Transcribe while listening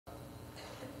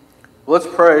Let's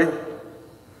pray,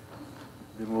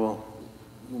 then we'll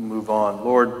move on.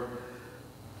 Lord,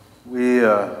 we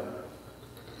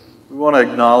want to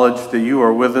acknowledge that you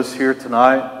are with us here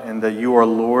tonight and that you are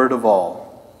Lord of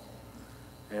all,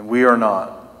 and we are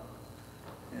not.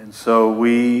 And so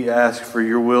we ask for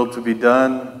your will to be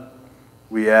done.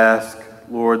 We ask,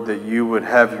 Lord, that you would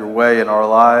have your way in our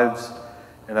lives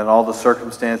and in all the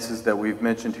circumstances that we've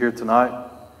mentioned here tonight.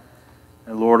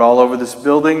 And Lord, all over this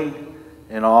building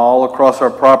and all across our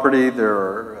property, there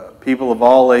are people of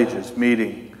all ages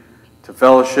meeting to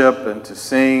fellowship and to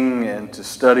sing and to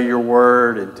study your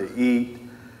word and to eat.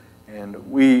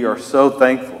 And we are so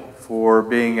thankful for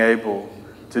being able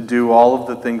to do all of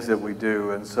the things that we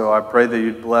do. And so I pray that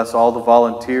you'd bless all the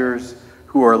volunteers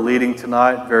who are leading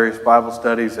tonight, various Bible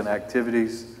studies and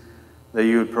activities, that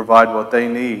you would provide what they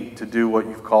need to do what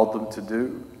you've called them to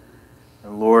do.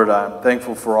 And Lord, I'm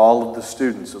thankful for all of the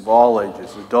students of all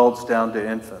ages, adults down to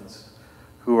infants,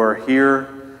 who are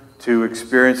here to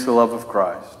experience the love of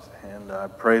Christ. And I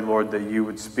pray, Lord, that you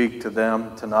would speak to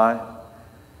them tonight.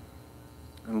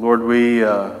 And Lord, we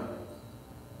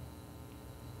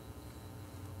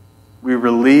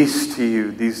release to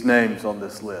you these names on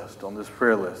this list, on this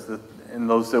prayer list, and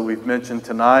those that we've mentioned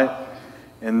tonight,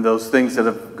 and those things that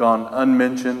have gone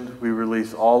unmentioned. We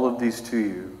release all of these to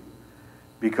you,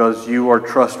 because you are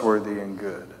trustworthy and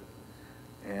good.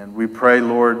 And we pray,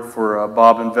 Lord, for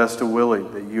Bob and Vesta Willie,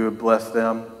 that you would bless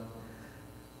them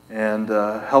and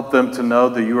help them to know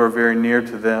that you are very near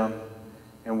to them.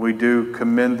 And we do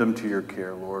commend them to your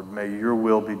care, Lord. May your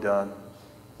will be done.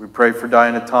 We pray for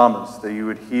Diana Thomas, that you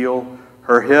would heal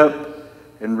her hip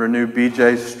and renew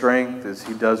BJ's strength as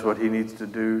he does what he needs to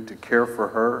do to care for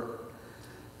her.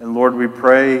 And Lord, we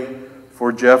pray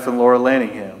for Jeff and Laura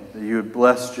Lanningham, that you would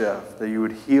bless Jeff, that you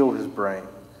would heal his brain,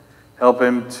 help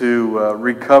him to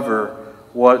recover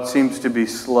what seems to be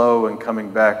slow and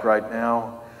coming back right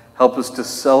now. Help us to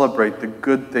celebrate the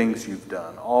good things you've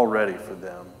done already for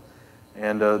them.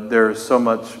 And there is so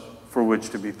much for which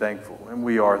to be thankful, and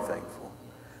we are thankful.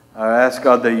 I ask,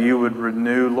 God, that you would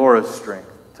renew Laura's strength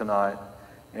tonight,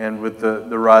 and with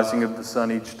the rising of the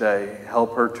sun each day,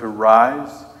 help her to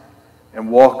rise and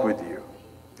walk with you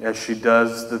as she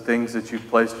does the things that you've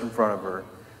placed in front of her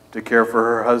to care for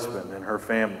her husband and her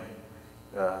family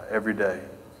every day.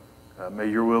 May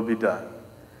your will be done.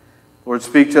 Lord,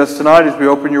 speak to us tonight as we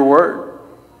open your word.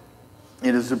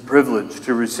 It is a privilege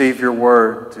to receive your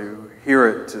word, to hear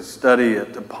it, to study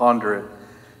it, to ponder it,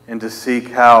 and to seek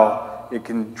how it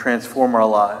can transform our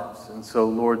lives. And so,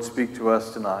 Lord, speak to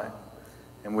us tonight.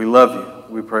 And we love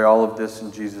you. We pray all of this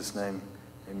in Jesus' name.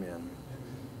 Amen.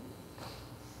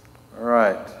 All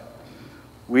right.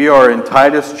 We are in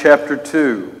Titus chapter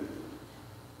 2.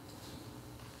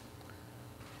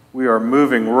 We are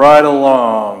moving right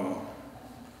along.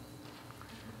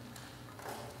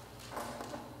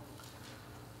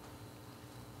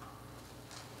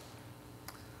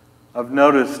 I've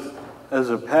noticed as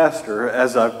a pastor,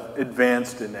 as I've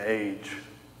advanced in age,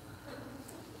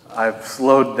 I've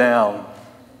slowed down.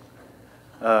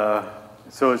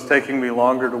 So it's taking me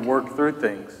longer to work through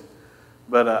things.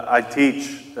 But I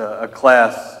teach a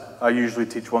class. I usually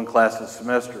teach one class a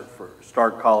semester for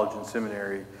Stark College and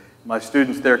Seminary. My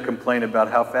students there complain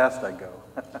about how fast I go.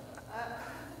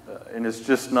 And it's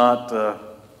just not,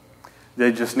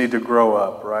 they just need to grow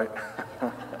up, right?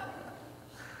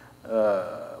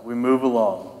 We move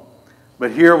along.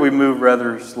 But here we move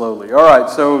rather slowly. All right,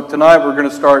 so tonight we're going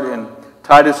to start in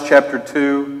Titus chapter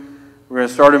 2. We're going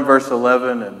to start in verse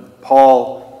 11, and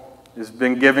Paul has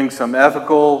been giving some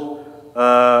ethical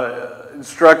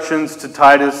instructions to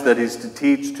Titus that he's to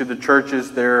teach to the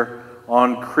churches there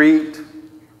on Crete,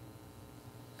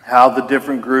 how the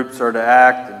different groups are to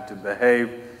act and to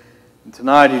behave. And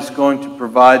tonight he's going to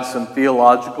provide some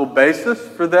theological basis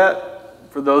for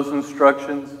that, for those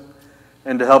instructions,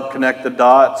 and to help connect the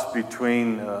dots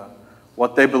between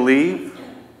what they believe,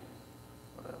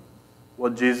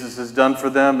 what Jesus has done for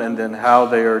them, and then how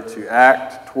they are to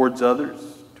act towards others,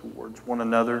 towards one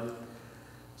another.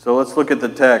 So let's look at the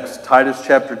text. Titus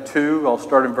chapter 2, I'll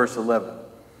start in verse 11.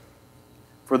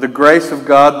 For the grace of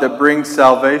God that brings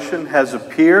salvation has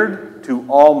appeared to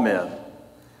all men.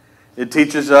 It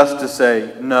teaches us to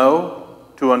say no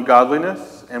to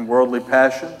ungodliness and worldly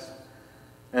passions,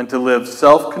 and to live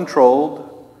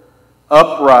self-controlled,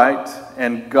 upright,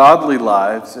 and godly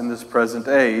lives in this present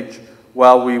age,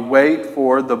 while we wait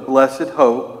for the blessed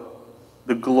hope,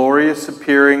 the glorious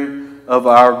appearing of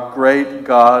our great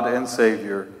God and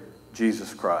Savior,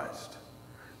 Jesus Christ,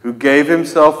 who gave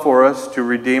himself for us to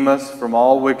redeem us from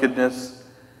all wickedness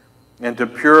and to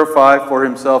purify for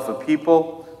himself a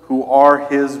people who are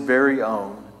his very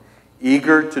own,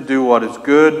 eager to do what is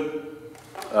good.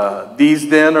 These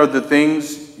then are the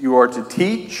things you are to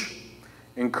teach,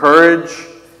 encourage,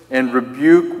 and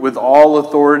rebuke with all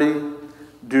authority.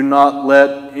 Do not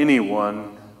let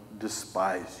anyone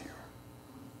despise you.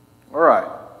 All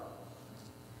right.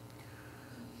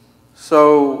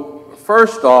 So,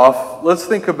 first off, let's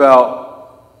think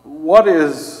about what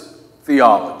is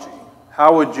theology?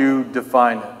 How would you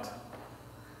define it?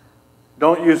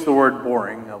 Don't use the word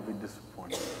boring. I'll be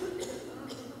disappointed.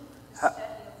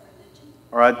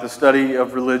 All right, the study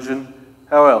of religion.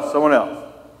 How else? Someone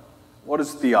else. What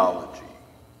is theology?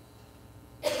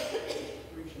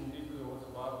 Reaching deeper than what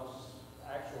the Bible's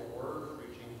actual word,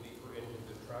 reaching deeper into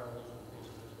the tribalism of things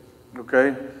in the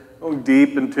Scripture. Okay, going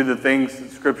deep into the things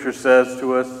that Scripture says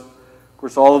to us. Of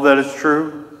course, all of that is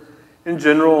true. In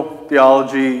general,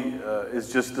 theology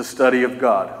is just the study of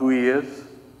God, who He is,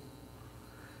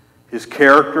 His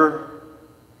character,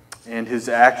 and His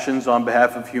actions on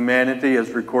behalf of humanity as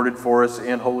recorded for us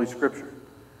in Holy Scripture.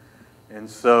 And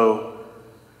so,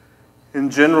 in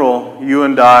general, you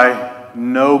and I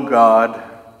know God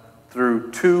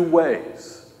through two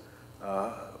ways.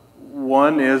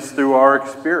 One is through our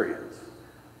experience.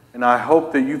 And I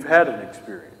hope that you've had an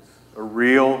experience, a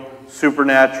real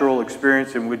supernatural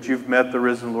experience in which you've met the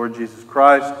risen Lord Jesus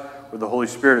Christ, where the Holy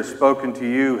Spirit has spoken to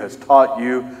you, has taught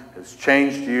you, has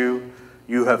changed you.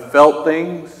 You have felt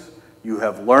things. You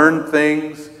have learned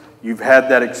things. You've had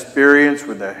that experience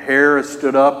where the hair has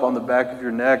stood up on the back of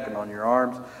your neck and on your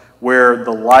arms, where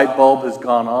the light bulb has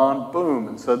gone on, boom,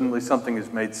 and suddenly something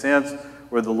has made sense,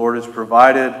 where the Lord has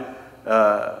provided.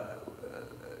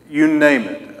 You name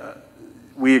it.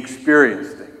 We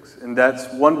experience things. And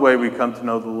that's one way we come to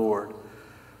know the Lord.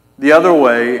 The other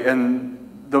way, and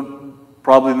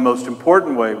probably the most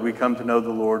important way we come to know the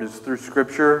Lord, is through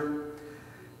Scripture.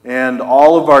 And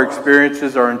all of our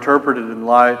experiences are interpreted in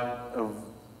light of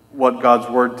what God's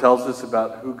Word tells us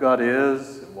about who God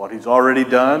is and what He's already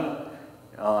done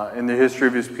in the history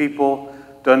of His people,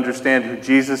 to understand who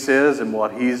Jesus is and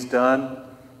what He's done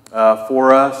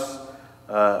for us.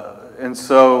 And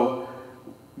so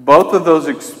both of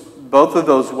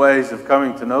those ways of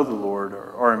coming to know the Lord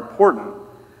are important.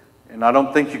 And I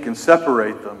don't think you can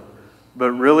separate them.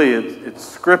 But really, it's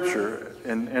Scripture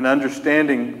and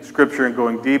understanding Scripture and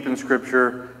going deep in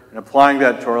Scripture and applying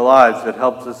that to our lives that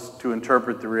helps us to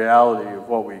interpret the reality of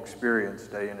what we experience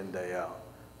day in and day out.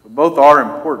 So both are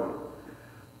important.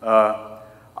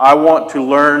 I want to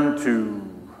learn to,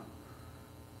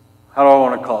 how do I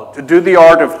want to call it? To do the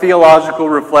art of theological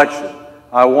reflection.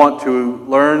 I want to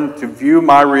learn to view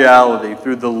my reality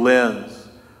through the lens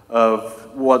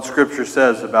of what Scripture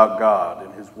says about God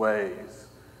and His ways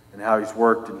and how He's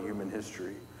worked in human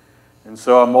history. And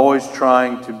so I'm always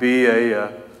trying to be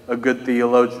a good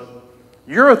theologian.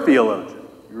 You're a theologian.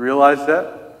 You realize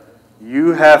that?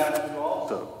 You have to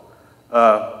also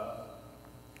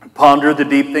ponder the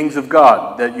deep things of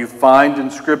God that you find in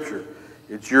Scripture.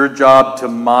 It's your job to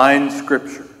mine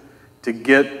Scripture, to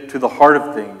get to the heart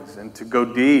of things and to go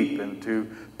deep and to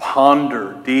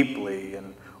ponder deeply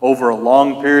and over a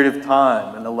long period of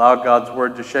time and allow God's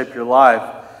Word to shape your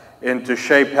life and to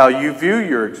shape how you view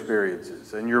your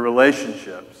experiences and your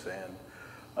relationships. And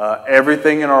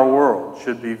everything in our world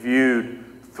should be viewed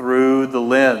through the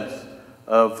lens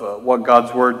of what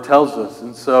God's Word tells us.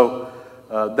 And so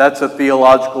that's a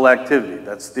theological activity.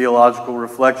 That's theological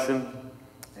reflection.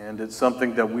 And it's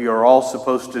something that we are all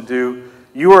supposed to do.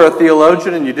 You are a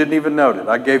theologian and you didn't even note it.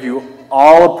 I gave you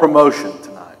all a promotion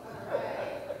tonight.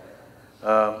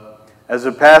 As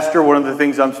a pastor, one of the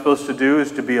things I'm supposed to do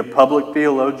is to be a public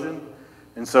theologian.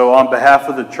 And so on behalf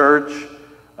of the church,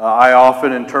 I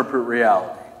often interpret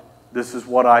reality. This is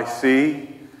what I see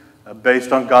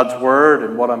based on God's Word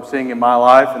and what I'm seeing in my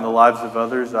life and the lives of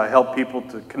others. I help people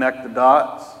to connect the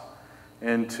dots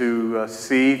and to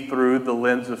see through the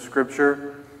lens of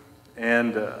Scripture.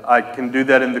 And I can do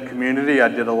that in the community. I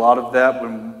did a lot of that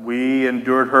when we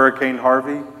endured Hurricane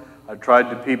Harvey. I tried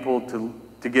to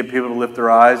get people to lift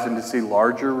their eyes and to see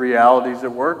larger realities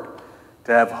at work,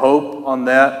 to have hope on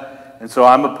that. And so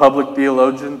I'm a public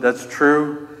theologian. That's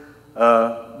true.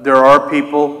 There are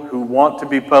people who want to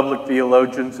be public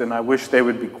theologians, and I wish they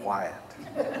would be quiet.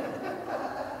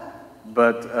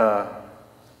 But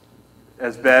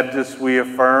as Baptists, we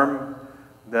affirm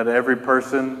that every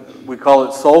person, we call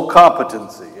it soul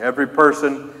competency. Every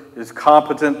person is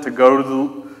competent to go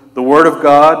to the Word of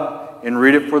God and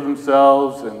read it for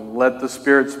themselves and let the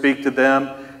Spirit speak to them.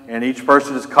 And each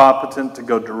person is competent to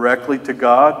go directly to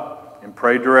God and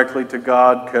pray directly to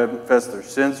God, confess their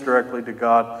sins directly to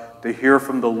God, to hear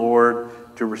from the Lord,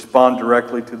 to respond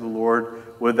directly to the Lord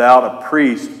without a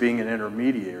priest being an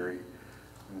intermediary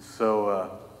And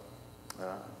so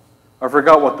I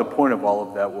forgot what the point of all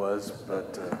of that was,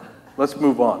 but let's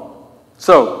move on.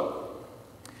 So,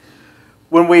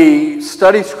 when we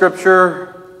study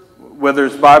Scripture, whether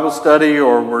it's Bible study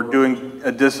or we're doing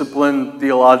a disciplined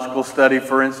theological study,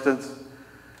 for instance,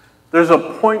 there's a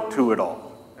point to it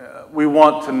all. We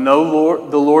want to know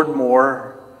the Lord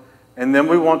more, and then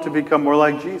we want to become more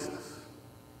like Jesus.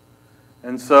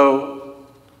 And so,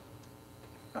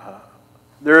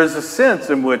 there is a sense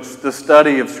in which the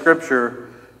study of Scripture,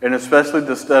 and especially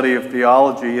the study of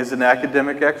theology, is an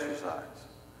academic exercise.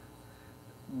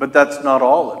 But that's not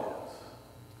all it is.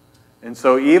 And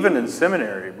so even in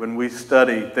seminary, when we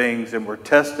study things and we're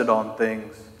tested on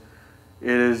things,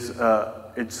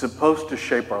 it's supposed to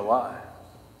shape our lives.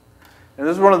 And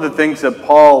this is one of the things that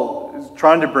Paul is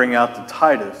trying to bring out to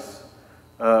Titus.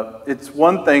 It's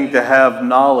one thing to have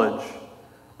knowledge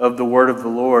of the word of the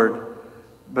Lord,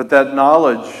 but that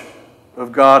knowledge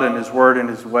of God and His Word and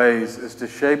His ways is to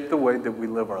shape the way that we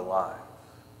live our lives.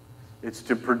 It's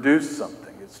to produce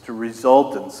something. It's to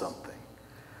result in something.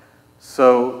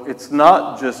 So it's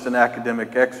not just an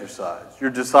academic exercise. Your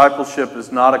discipleship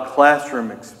is not a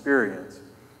classroom experience.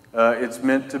 It's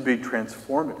meant to be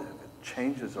transformative. It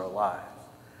changes our lives.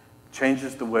 It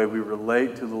changes the way we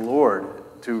relate to the Lord,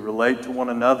 to relate to one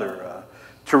another,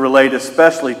 to relate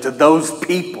especially to those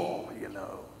people,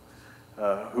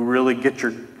 who really get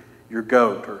your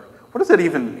goat. Or what does that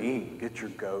even mean, get your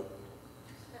goat?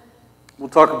 We'll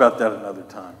talk about that another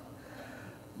time.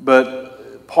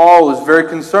 But Paul is very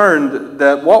concerned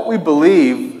that what we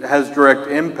believe has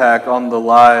direct impact on the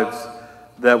lives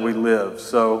that we live.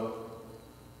 So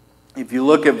if you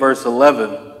look at verse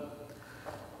 11,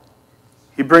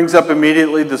 he brings up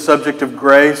immediately the subject of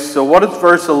grace. So what does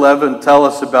verse 11 tell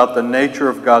us about the nature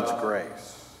of God's grace?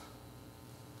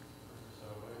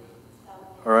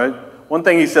 All right. One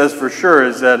thing he says for sure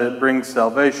is that it brings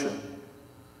salvation.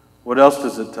 What else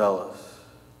does it tell us?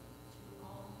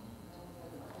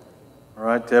 All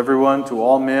right, to everyone, to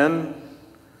all men.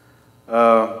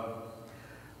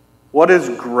 What is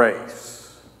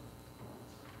grace?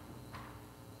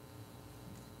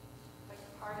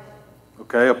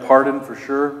 Okay, a pardon for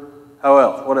sure. How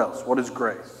else? What else? What is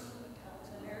grace?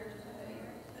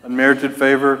 Unmerited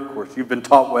favor. Of course, you've been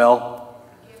taught well.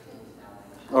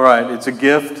 All right, it's a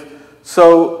gift.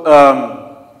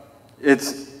 So it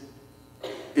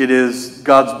is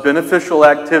God's beneficial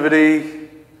activity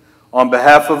on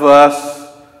behalf of us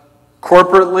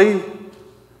corporately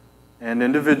and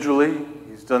individually.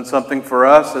 He's done something for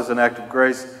us as an act of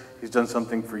grace. He's done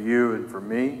something for you and for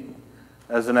me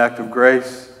as an act of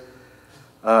grace.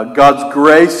 God's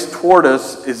grace toward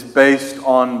us is based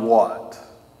on what?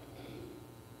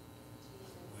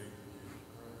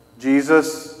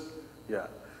 Jesus? Yeah.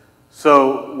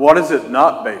 So what is it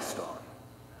not based on?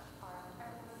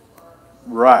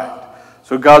 Right.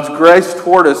 So God's grace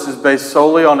toward us is based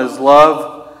solely on His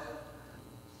love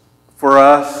for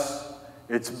us.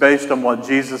 It's based on what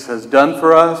Jesus has done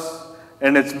for us.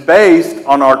 And it's based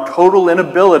on our total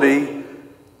inability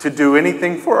to do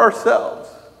anything for ourselves.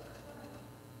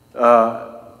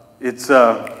 Oh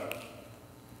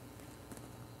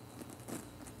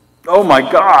my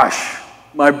gosh,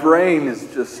 my brain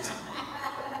is just...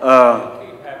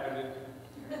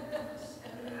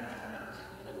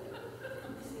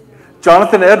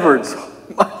 Jonathan Edwards,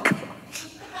 my gosh.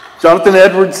 Jonathan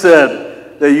Edwards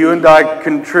said that you and I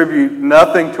contribute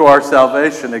nothing to our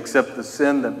salvation except the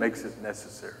sin that makes it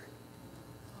necessary.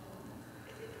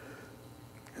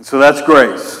 And so that's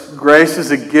grace. Grace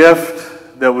is a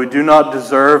gift that we do not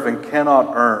deserve and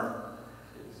cannot earn.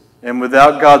 And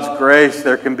without God's grace,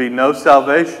 there can be no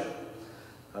salvation.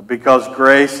 Because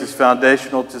grace is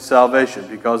foundational to salvation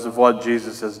because of what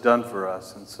Jesus has done for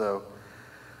us. And so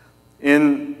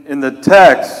in the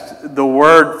text, the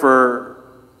word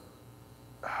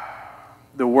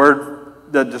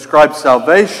that describes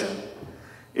salvation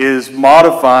is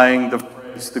modifying the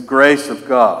phrase, the grace of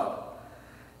God.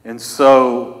 And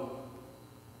so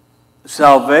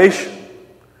salvation,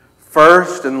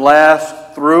 first and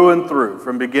last, through and through,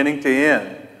 from beginning to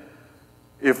end,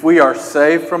 if we are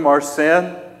saved from our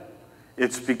sin,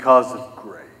 it's because of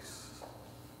grace.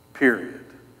 Period.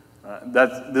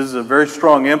 This is a very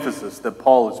strong emphasis that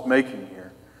Paul is making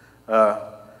here.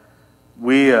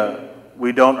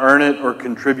 We don't earn it or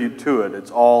contribute to it. It's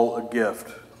all a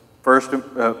gift. First,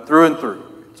 through and through.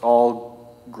 It's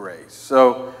all grace.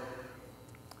 So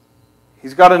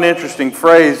he's got an interesting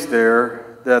phrase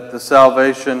there that the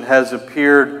salvation has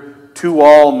appeared to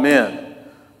all men.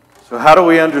 So how do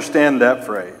we understand that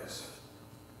phrase?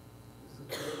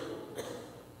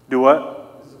 Do what?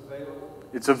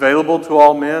 It's available to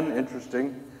all men.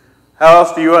 Interesting. How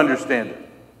else do you understand it?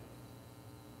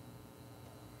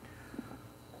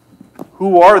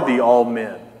 Who are the all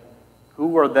men?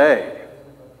 Who are they?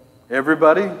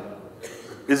 Everybody?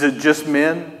 Is it just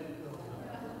men?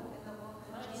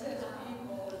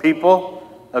 People?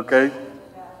 Okay.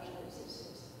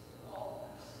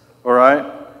 All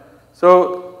right.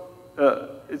 So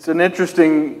it's an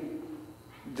interesting,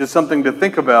 just something to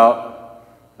think about.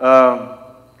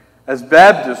 As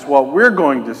Baptists, what we're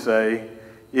going to say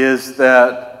is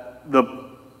that the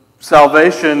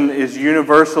salvation is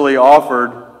universally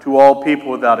offered to all people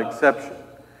without exception.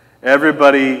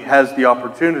 Everybody has the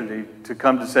opportunity to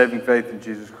come to saving faith in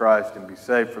Jesus Christ and be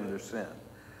saved from their sin.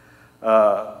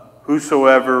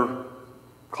 Whosoever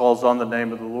calls on the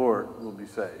name of the Lord will be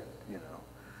saved,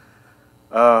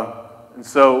 And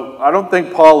so I don't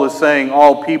think Paul is saying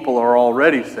all people are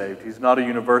already saved. He's not a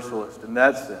universalist in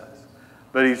that sense.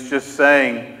 But he's just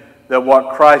saying that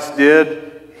what Christ did,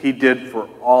 he did for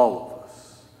all of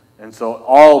us. And so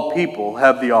all people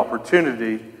have the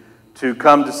opportunity to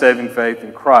come to saving faith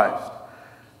in Christ.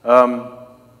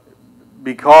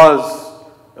 Because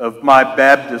of my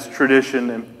Baptist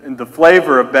tradition and the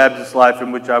flavor of Baptist life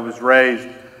in which I was raised,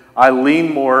 I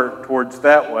lean more towards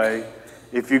that way.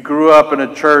 If you grew up in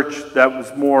a church that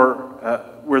was more,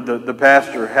 where the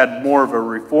pastor had more of a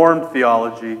Reformed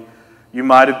theology, you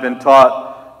might have been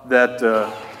taught that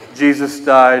Jesus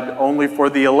died only for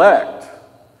the elect.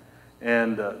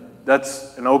 And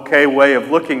that's an okay way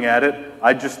of looking at it.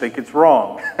 I just think it's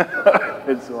wrong.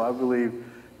 And so I believe,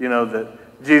 that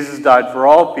Jesus died for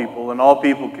all people, and all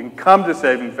people can come to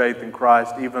saving faith in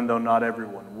Christ, even though not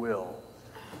everyone will.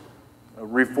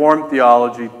 Reformed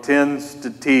theology tends to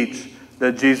teach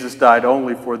that Jesus died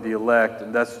only for the elect,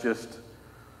 and that's just,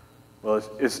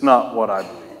 it's not what I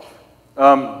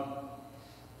believe.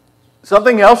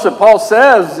 Something else that Paul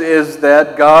says is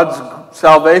that God's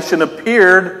salvation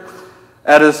appeared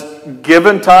at a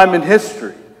given time in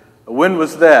history. When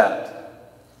was that?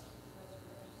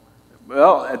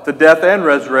 Well, at the death and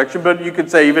resurrection, but you could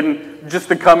say even just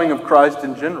the coming of Christ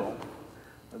in general.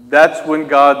 That's when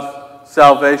God's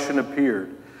salvation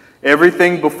appeared.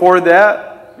 Everything before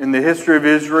that in the history of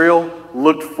Israel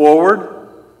looked forward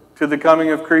to the coming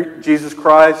of Jesus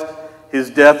Christ, his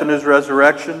death and his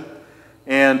resurrection.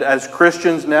 And as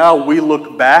Christians now, we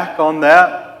look back on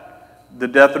that, the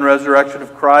death and resurrection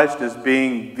of Christ, as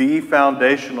being the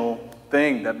foundational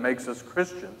thing that makes us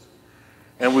Christians.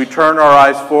 And we turn our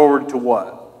eyes forward to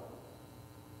what?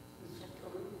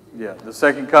 Yeah, the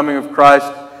second coming of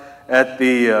Christ at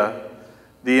the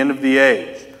end of the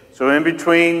age. So in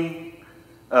between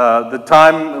the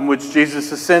time in which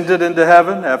Jesus ascended into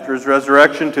heaven after his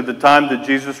resurrection to the time that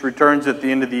Jesus returns at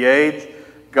the end of the age,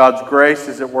 God's grace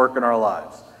is at work in our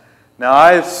lives. Now,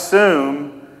 I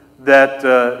assume that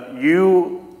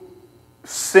you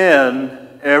sin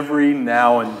every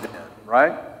now and then,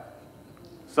 right?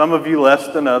 Some of you less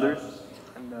than others.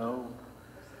 I know.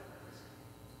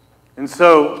 And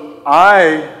so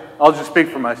I'll just speak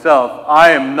for myself.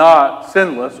 I am not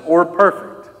sinless or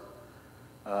perfect.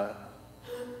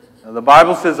 Now the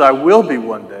Bible says I will be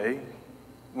one day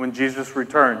when Jesus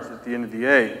returns at the end of the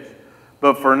age.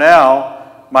 But for now,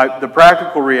 the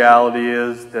practical reality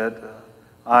is that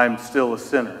I'm still a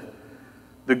sinner.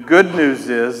 The good news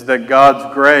is that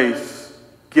God's grace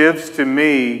gives to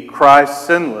me Christ's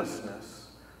sinlessness,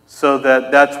 so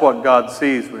that that's what God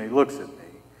sees when he looks at me.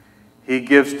 He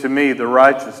gives to me the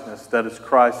righteousness that is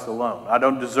Christ alone. I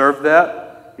don't deserve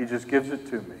that. He just gives it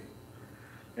to me.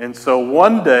 And so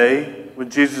one day, when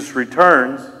Jesus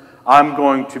returns, I'm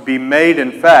going to be made,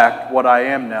 in fact, what I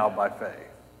am now by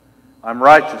faith. I'm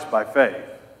righteous by faith.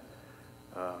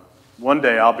 One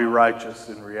day I'll be righteous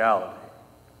in reality.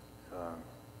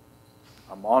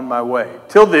 I'm on my way.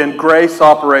 Till then, grace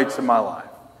operates in my life.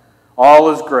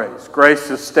 All is grace. Grace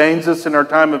sustains us in our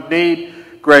time of need.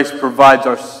 Grace provides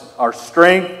our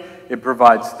strength. It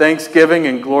provides thanksgiving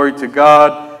and glory to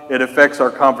God. It affects our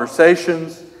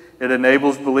conversations. It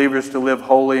enables believers to live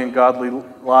holy and godly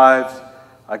lives.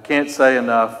 I can't say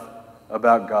enough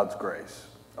about God's grace.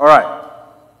 All right.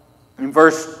 In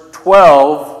verse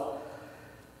 12,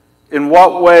 in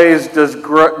what ways does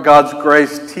God's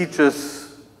grace teach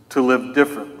us to live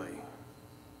differently?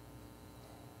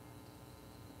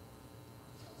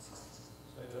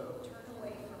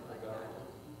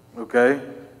 Okay,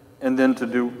 and then to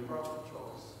do,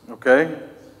 okay,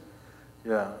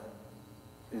 yeah,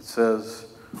 it says,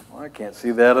 well, I can't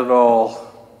see that at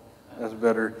all, that's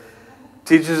better.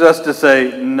 Teaches us to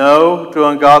say no to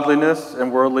ungodliness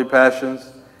and worldly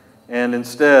passions, and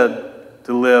instead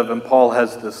to live, and Paul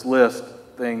has this list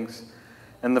of things,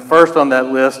 and the first on that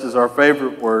list is our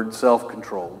favorite word,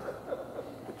 self-controlled.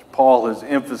 Paul has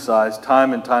emphasized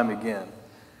time and time again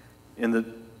in the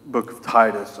book of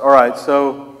Titus. All right,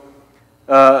 so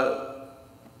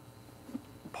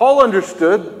Paul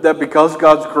understood that because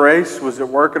God's grace was at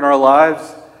work in our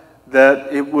lives,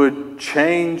 that it would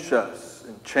change us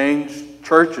and change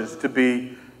churches to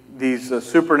be these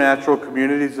supernatural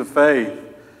communities of faith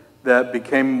that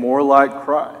became more like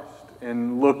Christ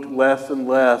and looked less and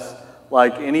less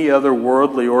like any other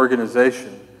worldly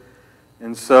organization.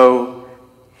 And so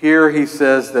here he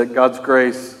says that God's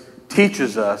grace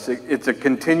teaches us. It's a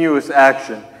continuous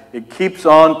action. It keeps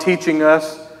on teaching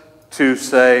us to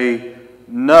say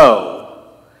no.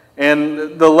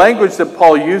 And the language that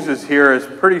Paul uses here is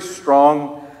pretty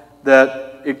strong,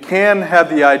 that it can have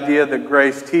the idea that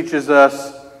grace teaches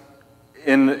us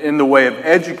in the way of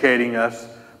educating us,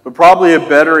 but probably a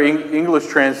better English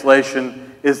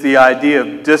translation is the idea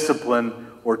of discipline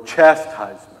or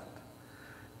chastisement.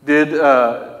 Did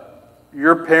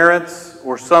your parents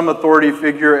or some authority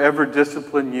figure ever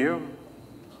discipline you?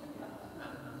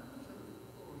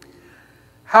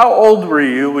 How old were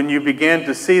you when you began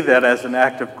to see that as an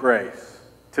act of grace?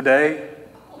 Today?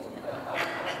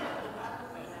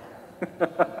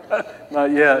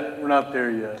 Not yet. We're not there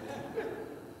yet.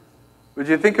 But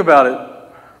you think about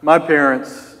it, my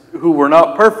parents, who were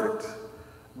not perfect,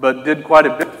 but did quite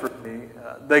a bit for me,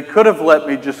 they could have let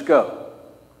me just go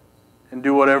and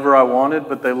do whatever I wanted,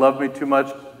 but they loved me too much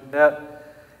to do that.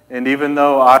 And even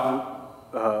though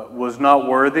I was not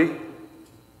worthy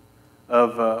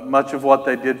of much of what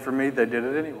they did for me, they did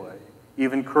it anyway,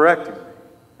 even correcting me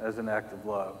as an act of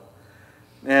love.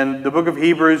 And the book of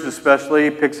Hebrews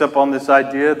especially picks up on this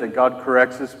idea that God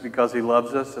corrects us because he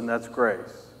loves us, and that's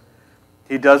grace.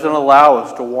 He doesn't allow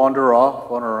us to wander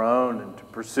off on our own and to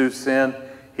pursue sin.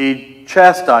 He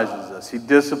chastises us. He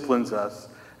disciplines us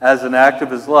as an act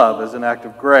of his love, as an act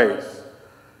of grace,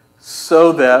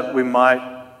 so that we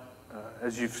might,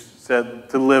 as you've said,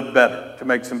 to live better, to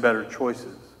make some better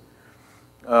choices.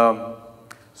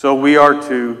 So we are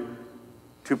to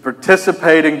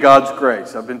participate in God's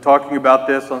grace. I've been talking about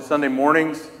this on Sunday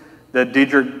mornings, that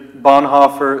Dietrich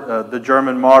Bonhoeffer, the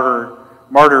German martyr,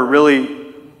 really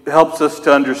helps us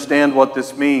to understand what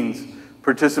this means,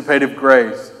 participative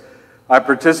grace. I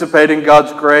participate in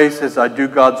God's grace as I do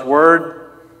God's word.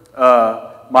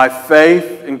 My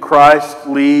faith in Christ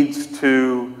leads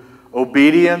to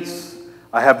obedience.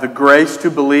 I have the grace to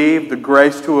believe, the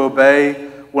grace to obey.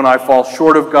 When I fall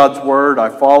short of God's word, I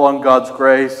fall on God's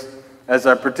grace. As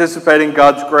I participate in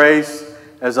God's grace,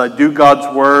 as I do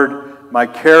God's word, my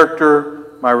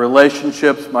character, my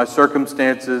relationships, my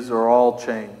circumstances are all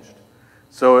changed.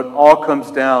 So it all comes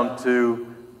down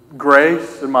to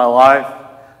grace in my life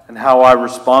and how I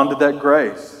respond to that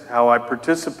grace, how I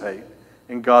participate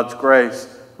in God's grace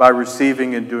by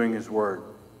receiving and doing his word.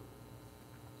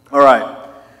 All right.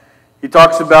 He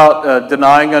talks about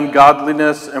denying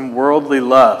ungodliness and worldly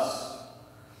lusts.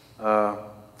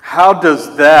 How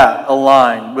does that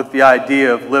align with the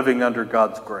idea of living under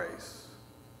God's grace?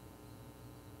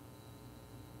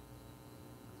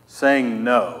 Saying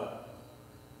no.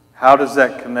 How does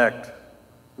that connect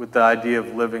with the idea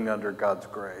of living under God's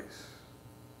grace?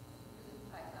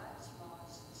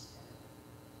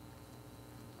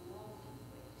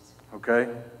 Okay?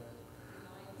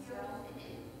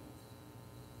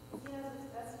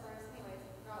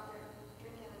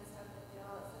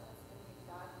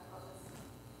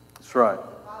 That's right.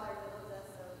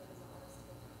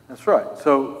 That's right.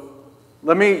 So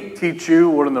let me teach you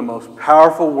one of the most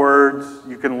powerful words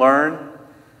you can learn.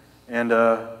 And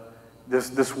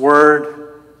this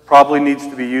word probably needs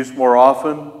to be used more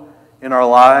often in our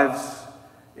lives.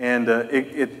 And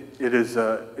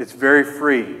it's very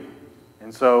free.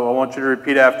 And so I want you to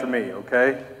repeat after me,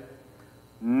 okay?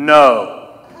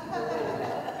 No.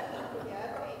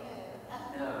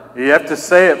 You have to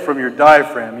say it from your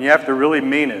diaphragm. You have to really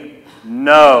mean it.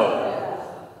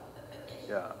 No.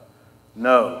 Yeah.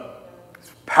 No.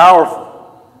 It's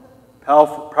powerful.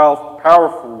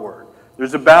 Powerful word.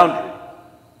 There's a boundary.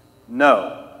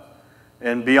 No.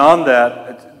 And beyond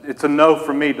that, it's a no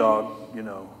for me, dog. You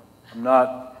know, I'm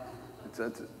not,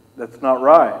 that's not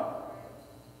right.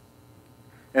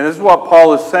 And this is what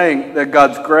Paul is saying, that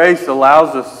God's grace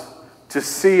allows us to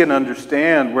see and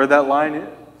understand where that line is.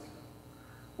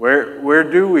 Where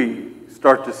do we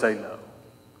start to say no?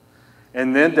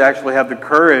 And then to actually have the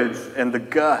courage and the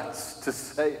guts to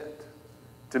say it,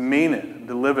 to mean it,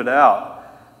 to live it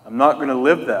out. I'm not going to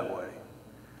live that way.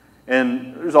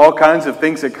 And there's all kinds of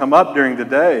things that come up during the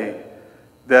day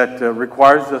that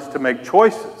requires us to make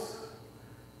choices.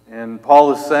 And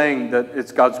Paul is saying that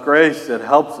it's God's grace that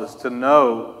helps us to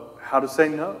know how to say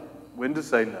no, when to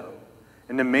say no,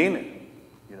 and to mean it,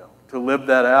 to live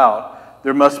that out.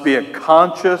 There must be a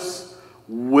conscious,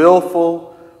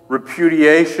 willful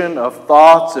repudiation of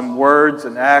thoughts and words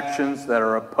and actions that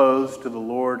are opposed to the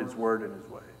Lord, His Word, and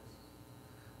His ways.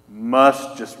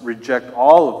 Must just reject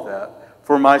all of that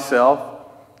for myself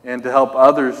and to help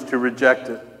others to reject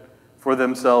it for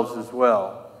themselves as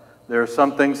well. There are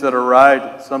some things that are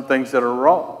right, some things that are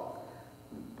wrong.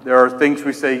 There are things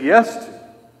we say yes to,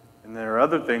 and there are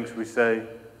other things we say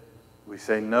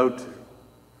no to.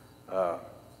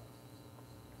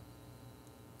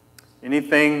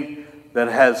 Anything that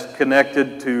is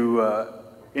connected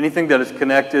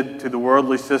to the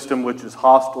worldly system which is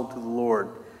hostile to the Lord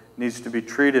needs to be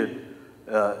treated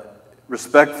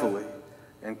respectfully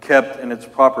and kept in its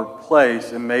proper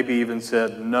place, and maybe even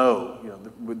said no.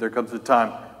 There comes a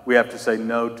time we have to say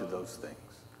no to those things.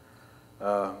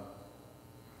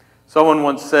 Someone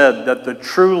once said that the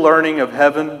true learning of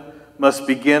heaven must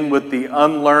begin with the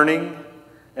unlearning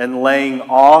and laying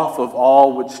off of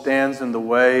all which stands in the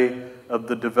way of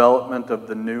the development of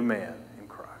the new man in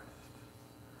Christ.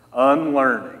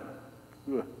 Unlearning.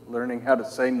 Learning how to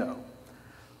say no.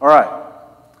 All right.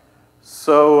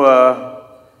 So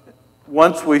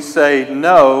once we say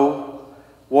no,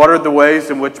 what are the ways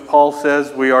in which Paul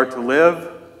says we are to live?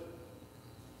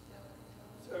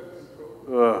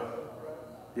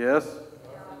 Yes?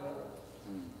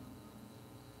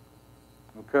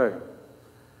 Okay.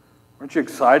 Aren't you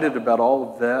excited about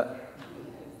all of that?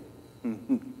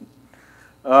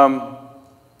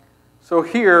 So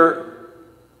here,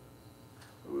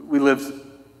 we live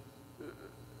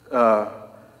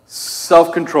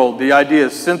self-controlled. The idea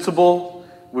is sensible.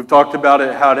 We've talked about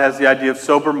it, how it has the idea of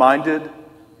sober-minded.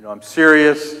 I'm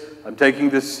serious. I'm taking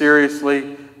this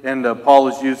seriously. And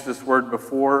Paul has used this word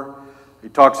before. He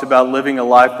talks about living a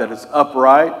life that is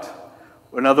upright.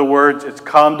 In other words, it's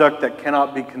conduct that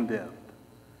cannot be condemned.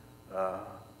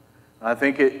 I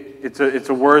think it's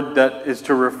a word that is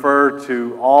to refer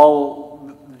to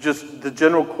all, just the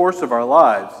general course of our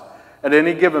lives. At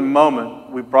any given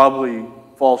moment, we probably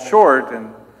fall short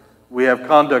and we have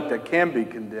conduct that can be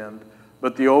condemned,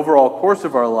 but the overall course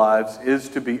of our lives is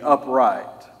to be upright.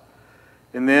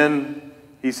 And then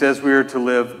he says we are to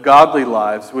live godly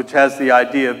lives, which has the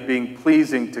idea of being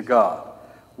pleasing to God.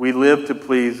 We live to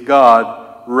please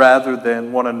God rather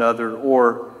than one another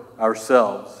or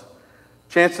ourselves.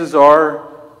 Chances are,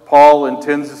 Paul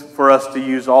intends for us to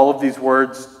use all of these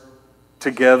words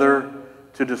together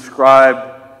to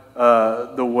describe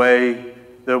the way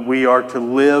that we are to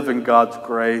live in God's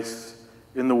grace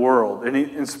in the world.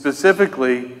 And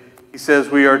specifically, he says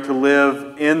we are to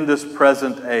live in this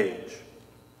present age.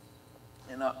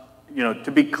 And,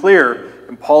 to be clear,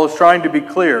 and Paul is trying to be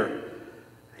clear,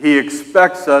 he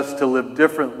expects us to live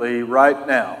differently right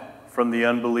now from the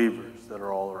unbelievers that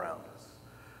are all around us.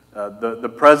 The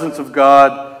presence of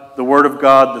God, the Word of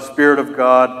God, the Spirit of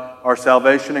God, our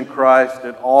salvation in Christ,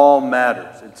 it all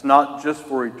matters. It's not just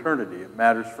for eternity, it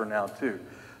matters for now too.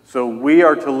 So we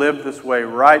are to live this way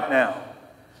right now.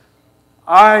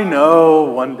 I know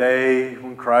one day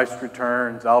when Christ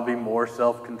returns, I'll be more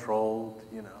self-controlled,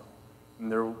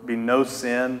 and there will be no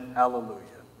sin. Hallelujah.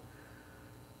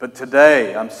 But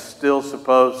today, I'm still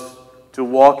supposed to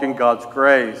walk in God's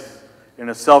grace in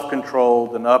a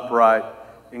self-controlled and upright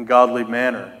and godly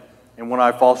manner. And when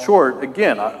I fall short,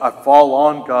 again, I fall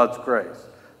on God's grace.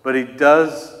 But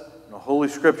the Holy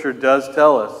Scripture does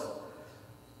tell us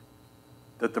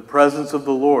that the presence of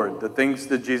the Lord, the things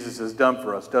that Jesus has done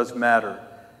for us, does matter,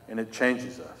 and it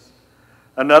changes us.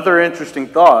 Another interesting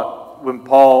thought when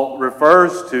Paul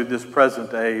refers to this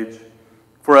present age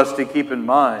for us to keep in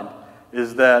mind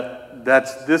is that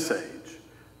that's this age.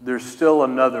 There's still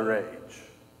another age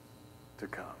to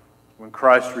come when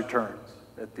Christ returns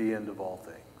at the end of all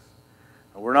things.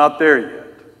 And we're not there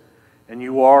yet. And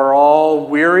you are all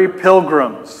weary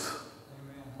pilgrims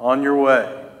on your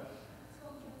way.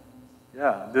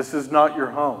 Yeah, this is not your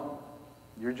home.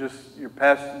 You're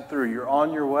passing through. You're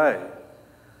on your way.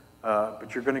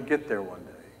 But you're going to get there one day.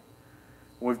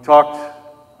 We've talked,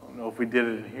 I don't know if we did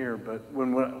it in here, but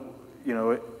when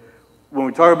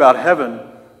we talk about heaven,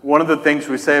 one of the things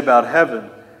we say about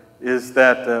heaven is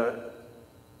that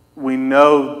we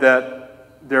know that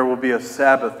there will be a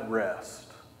Sabbath rest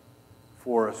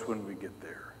for us when we get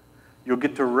there. You'll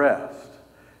get to rest,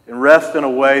 and rest in a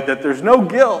way that there's no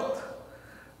guilt.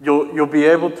 You'll be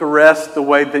able to rest the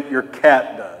way that your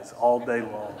cat does all day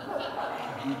long.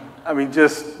 I mean,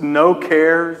 just no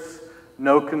cares,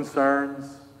 no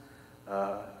concerns,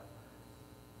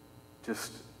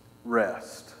 just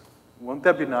rest. Won't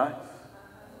that be nice?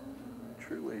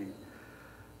 Truly.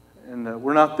 And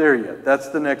we're not there yet. That's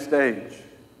the next age.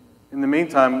 in the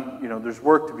meantime, there's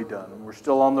work to be done. And we're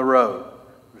still on the road.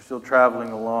 We're still traveling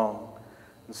along.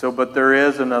 And so, but there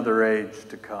is another age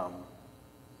to come.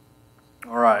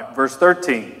 All right, verse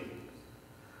 13.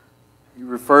 He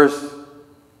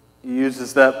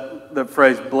uses that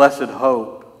phrase, blessed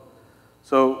hope.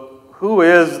 So, who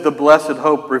is the blessed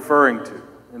hope referring to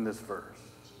in this verse?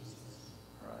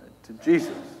 Right, to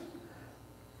Jesus.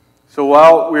 So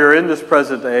while we are in this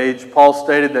present age, Paul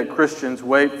stated that Christians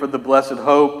wait for the blessed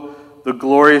hope, the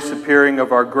glorious appearing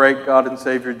of our great God and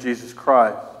Savior Jesus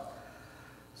Christ.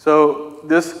 So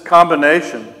this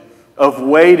combination of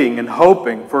waiting and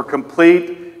hoping for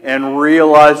complete and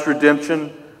realized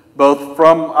redemption, both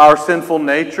from our sinful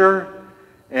nature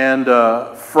and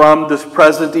from this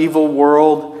present evil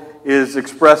world, is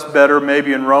expressed better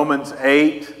maybe in Romans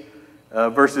 8,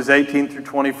 verses 18 through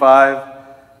 25.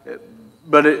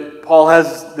 But Paul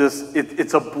has this,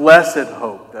 it's a blessed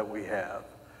hope that we have.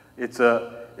 It's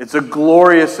a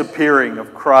glorious appearing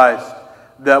of Christ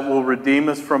that will redeem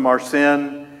us from our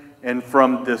sin and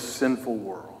from this sinful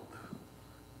world.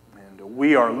 And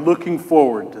we are looking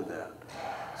forward to that.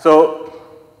 So,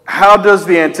 how does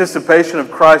the anticipation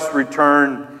of Christ's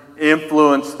return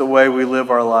influence the way we live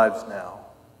our lives now?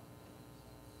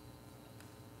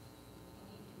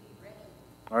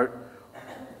 All right.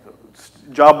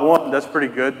 Job 1, that's pretty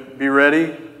good. Be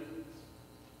ready.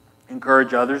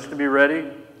 Encourage others to be ready. He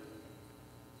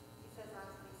says not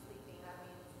to be sleeping. That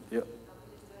means Yep. just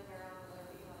doing around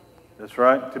whatever you want to do. That's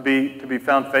right. To be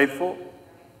found faithful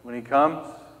when he comes.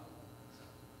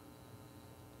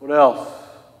 What else?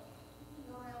 Keep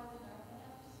the oil in our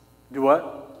lamps. Do what?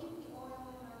 Keep the oil in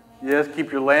our lamps. Yes,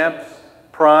 keep your lamps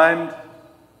primed,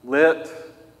 lit,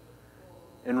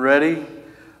 and ready.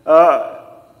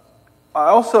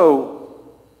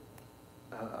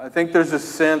 I think there's a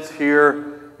sense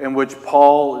here in which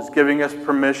Paul is giving us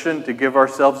permission to give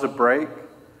ourselves a break.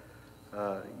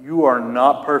 You are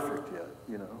not perfect yet,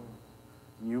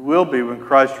 You will be when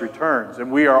Christ returns,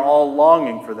 and we are all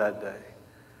longing for that day.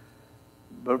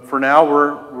 But for now,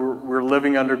 we're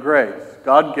living under grace.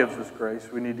 God gives us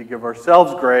grace. We need to give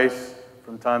ourselves grace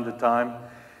from time to time.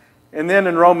 And then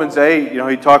in Romans 8,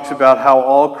 he talks about how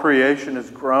all creation is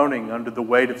groaning under the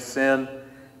weight of sin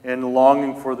and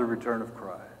longing for the return of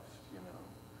Christ.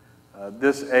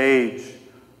 This age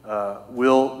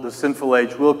the sinful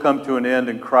age will come to an end,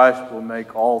 and Christ will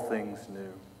make all things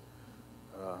new.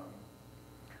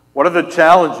 What are the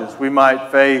challenges we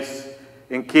might face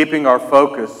in keeping our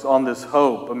focus on this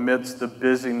hope amidst the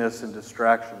busyness and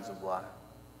distractions of life?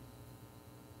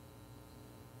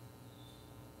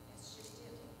 It's just to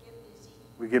get busy.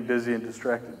 We get busy and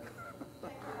distracted.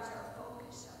 Take our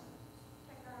focus on.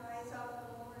 Take our eyes off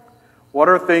the Lord. What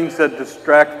are things that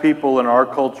distract people in our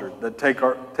culture that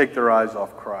take their eyes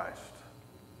off Christ?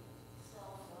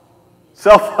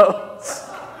 Cell phones.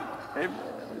 Amen.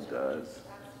 It does.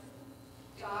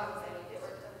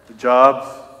 The jobs.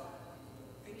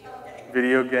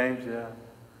 Video games, yeah.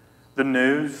 The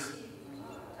news.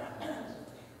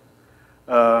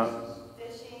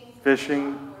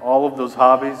 Fishing. All of those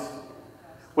hobbies,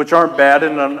 which aren't bad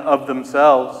in and of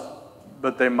themselves,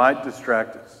 but they might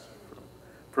distract us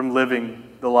from living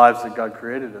the lives that God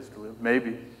created us to live.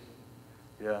 Maybe.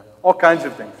 Yeah. All kinds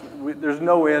of things. There's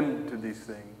no end to these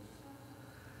things.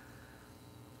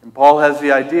 And Paul has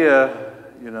the idea,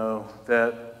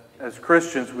 that as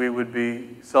Christians we would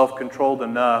be self-controlled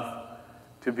enough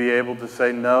to be able to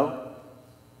say no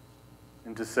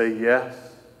and to say yes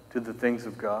to the things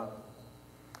of God.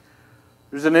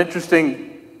 There's an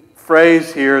interesting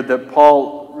phrase here that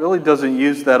Paul really doesn't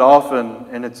use that often,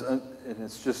 and it's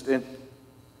just let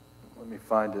me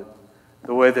find it,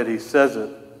 the way that he says it.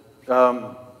 He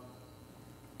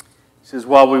says,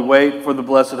 while we wait for the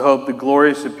blessed hope, the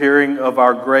glorious appearing of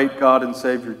our great God and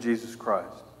Savior, Jesus Christ.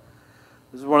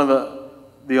 This is one of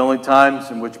the only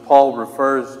times in which Paul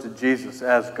refers to Jesus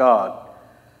as God.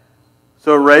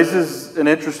 So it raises an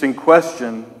interesting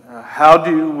question. How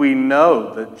do we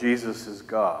know that Jesus is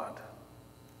God?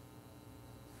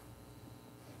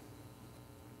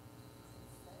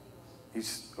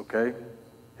 Okay.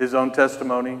 His own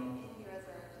testimony.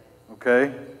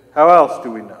 Okay. How else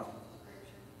do we know?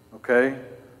 Okay.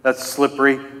 That's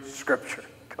slippery. Scripture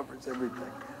covers everything.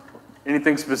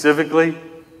 Anything specifically?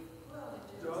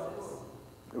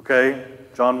 Okay.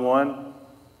 John 1.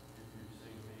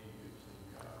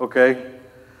 Okay.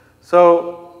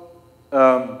 So,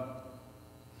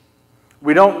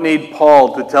 we don't need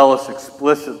Paul to tell us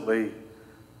explicitly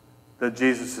that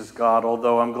Jesus is God,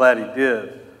 although I'm glad he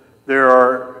did. There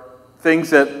are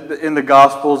things that in the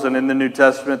Gospels and in the New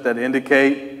Testament that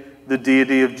indicate the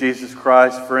deity of Jesus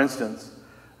Christ. For instance,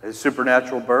 his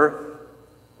supernatural birth,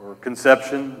 or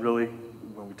conception, really,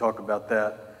 when we talk about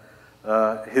that,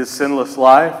 his sinless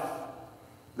life,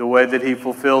 the way that he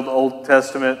fulfilled Old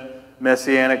Testament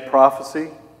messianic prophecy,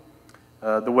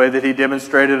 the way that he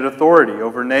demonstrated authority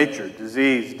over nature,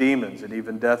 disease, demons, and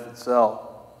even death itself.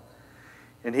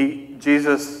 And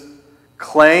Jesus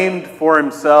claimed for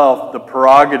himself the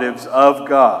prerogatives of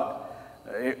God,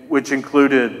 which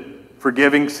included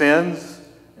forgiving sins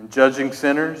and judging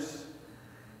sinners,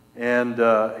 and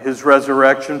his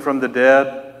resurrection from the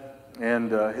dead,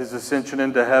 and his ascension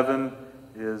into heaven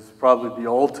is probably the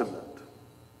ultimate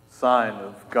sign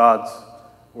of God's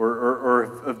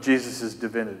or of Jesus'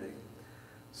 divinity.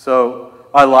 So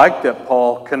I like that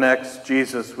Paul connects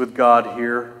Jesus with God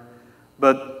here,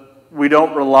 but we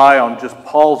don't rely on just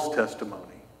Paul's testimony.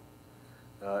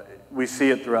 We see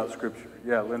it throughout Scripture.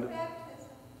 Yeah, Linda? Baptism.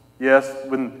 Yes,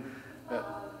 when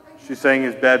she's saying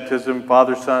his baptism,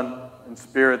 Father, Son, and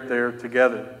Spirit there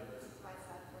together.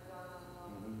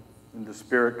 And the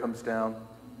Spirit comes down.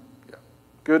 Yeah.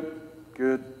 Good,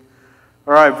 good.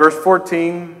 All right, verse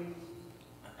 14.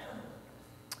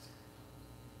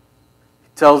 He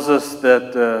tells us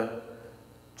that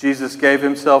Jesus gave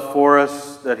himself for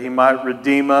us, that he might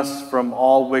redeem us from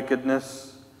all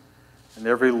wickedness and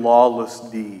every lawless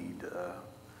deed.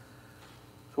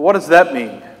 So what does that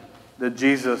mean? That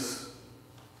Jesus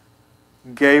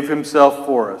gave himself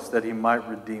for us, that he might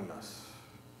redeem us.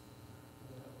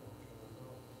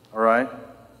 All right?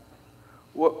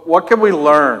 What can we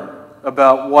learn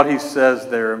about what he says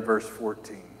there in verse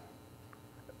 14?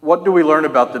 What do we learn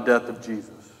about the death of Jesus?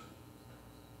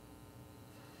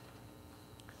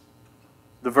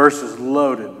 The verse is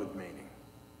loaded with meaning.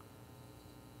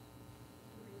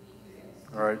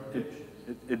 All right?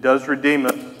 It does redeem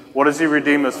us. What does he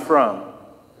redeem us from?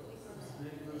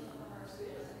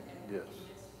 Yes.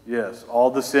 Yes. All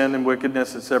the sin and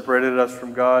wickedness that separated us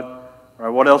from God. All right.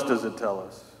 What else does it tell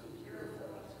us?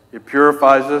 It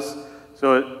purifies us.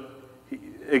 So,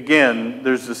 again,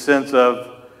 there's a sense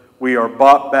of we are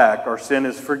bought back. Our sin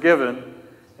is forgiven.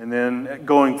 And then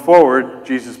going forward,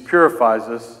 Jesus purifies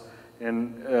us.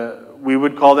 And we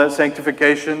would call that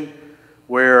sanctification,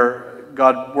 where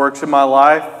God works in my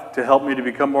life to help me to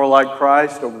become more like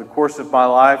Christ over the course of my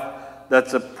life.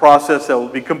 That's a process that will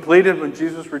be completed when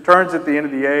Jesus returns at the end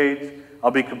of the age.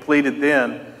 I'll be completed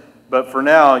then. But for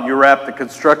now, you wrap the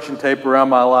construction tape around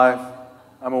my life.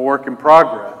 I'm a work in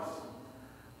progress.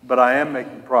 But I am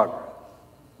making progress.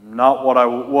 I'm not what I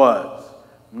was.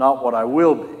 I'm not what I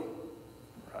will be.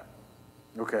 Right.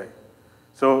 Okay.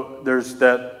 So there's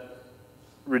that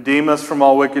redeem us from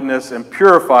all wickedness and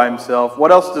purify himself.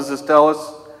 What else does this tell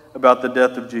us about the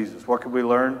death of Jesus? What can we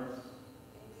learn?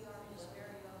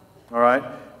 All right.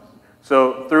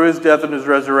 So through his death and his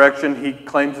resurrection, he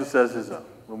claims us as his own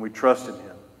when we trust in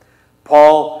him.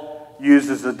 Paul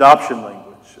uses adoption language.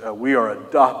 We are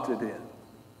adopted in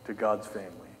to God's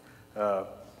family.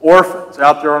 Orphans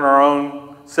out there on our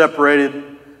own,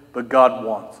 separated, but God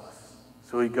wants us.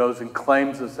 So he goes and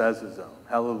claims us as his own.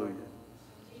 Hallelujah.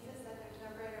 Jesus said there's no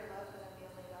greater love than a man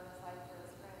laid down his life for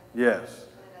his friends. Yes.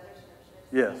 In another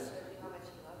scripture, Yes. how much he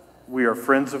loves us. We are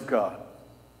friends of God,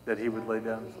 that he would lay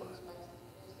down his life.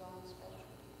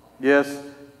 Yes,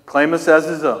 claim us as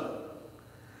his own.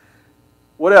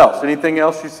 What else? Anything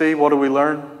else you see? What do we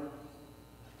learn?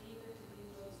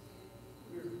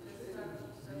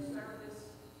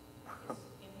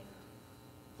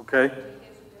 Okay.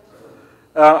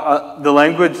 The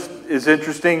language is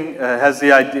interesting. Has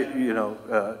the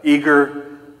idea,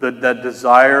 eager, that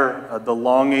desire, the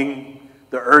longing,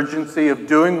 the urgency of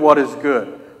doing what is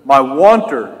good. My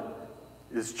wanter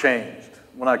is changed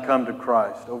when I come to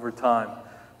Christ over time,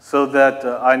 so that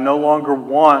I no longer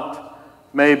want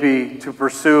maybe to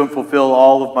pursue and fulfill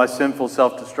all of my sinful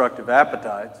self-destructive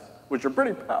appetites, which are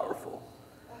pretty powerful.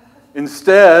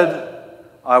 Instead,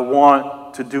 I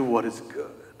want to do what is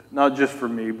good, not just for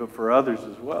me, but for others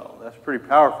as well. That's pretty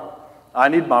powerful. I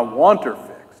need my wanter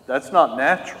fixed. That's not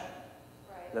natural.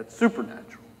 That's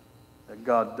supernatural, that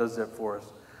God does that for us.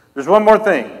 There's one more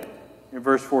thing in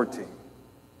verse 14.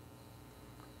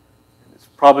 It's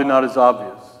probably not as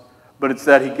obvious, but it's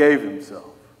that he gave himself.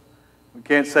 We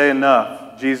can't say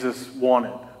enough. Jesus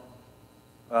wanted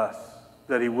us,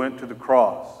 that he went to the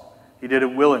cross. He did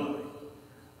it willingly.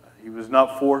 He was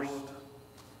not forced.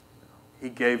 He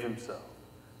gave himself.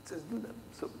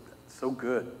 It's so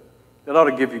good. That ought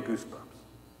to give you goosebumps.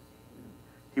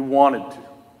 He wanted to.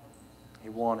 He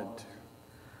wanted to.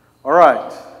 All right.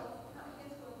 Not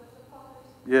his will, but the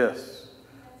Father's. Yes.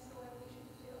 And that's the way we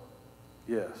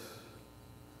should feel. Yes.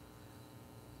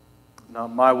 Not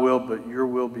my will, but your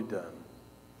will be done.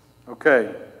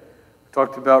 Okay.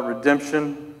 talked about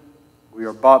redemption. We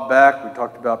are bought back. We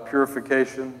talked about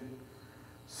purification.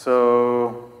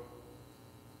 So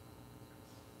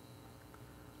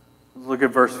let's look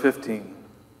at verse 15.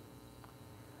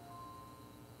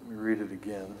 Let me read it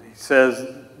again. He says,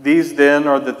 "These then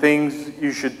are the things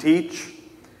you should teach,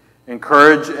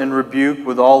 encourage and rebuke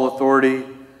with all authority,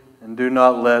 and do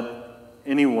not let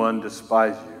anyone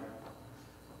despise you."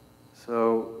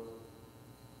 So,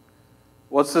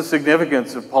 what's the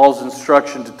significance of Paul's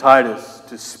instruction to Titus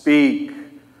to speak,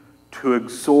 to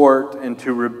exhort, and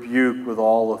to rebuke with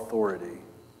all authority? You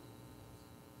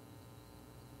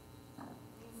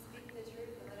speak the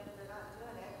truth, and then if they're not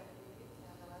doing it, you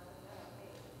can let them know, hey,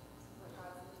 this is what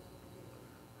God's leading you to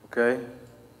do. Okay?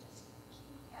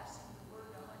 Passing the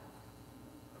word on.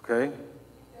 Okay?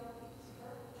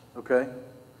 Okay?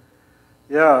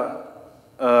 Yeah.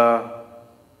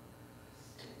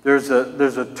 There's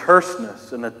a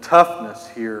terseness and a toughness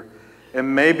here.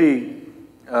 And maybe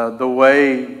the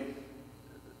way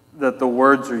that the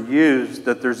words are used,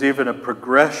 that there's even a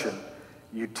progression.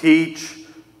 You teach,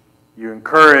 you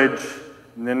encourage,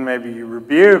 and then maybe you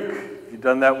rebuke. You've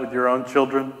done that with your own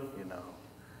children, you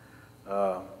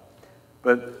know.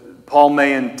 But Paul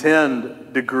may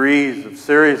intend degrees of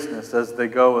seriousness as they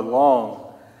go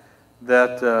along,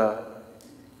 that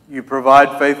you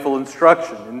provide faithful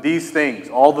instruction in these things,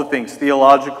 all the things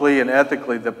theologically and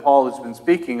ethically that Paul has been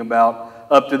speaking about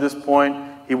up to this point.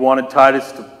 He wanted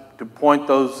Titus to point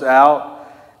those out.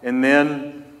 And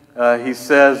then he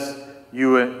says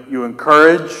you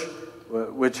encourage,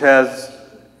 which has,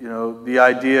 you know, the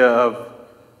idea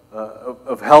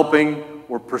of helping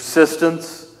or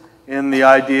persistence in the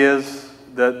ideas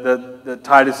that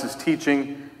Titus is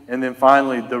teaching. And then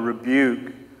finally the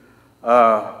rebuke,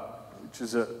 which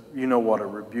is you know what a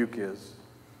rebuke is.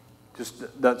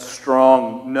 Just that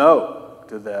strong no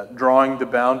to that, drawing the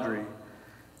boundary.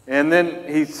 And then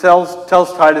he tells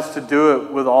Titus to do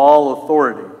it with all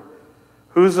authority.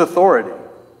 Whose authority?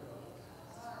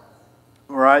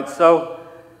 All right, so,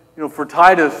 you know, for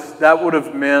Titus, that would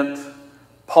have meant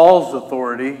Paul's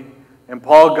authority, and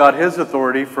Paul got his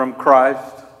authority from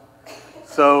Christ.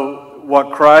 So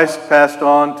what Christ passed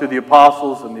on to the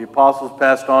apostles, and the apostles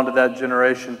passed on to that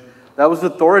generation, that was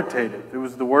authoritative. It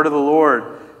was the word of the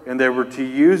Lord, and they were to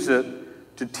use it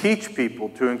to teach people,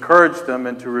 to encourage them,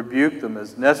 and to rebuke them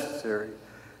as necessary.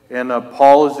 And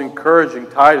Paul is encouraging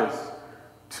Titus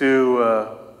to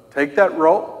take that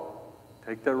role.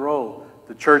 Take that role.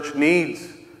 The church needs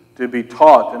to be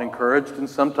taught and encouraged, and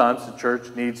sometimes the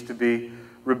church needs to be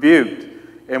rebuked.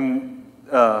 And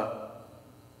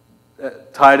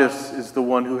Titus is the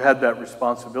one who had that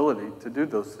responsibility to do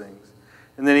those things.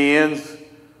 And then he ends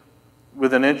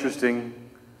with an interesting,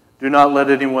 "Do not let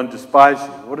anyone despise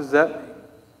you." What does that mean?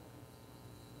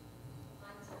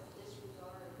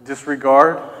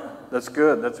 Disregard? That's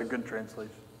good. That's a good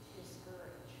translation.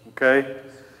 Okay?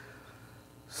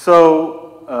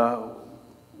 So,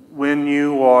 when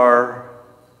you are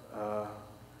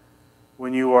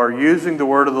using the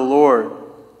word of the Lord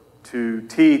to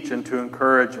teach and to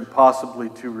encourage and possibly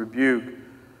to rebuke,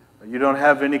 you don't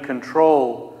have any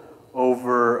control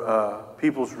over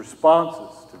people's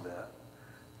responses to that.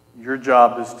 Your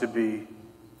job is to be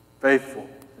faithful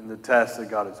in the task that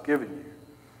God has given you.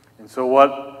 And so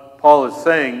what Paul is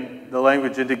saying, the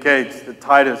language indicates that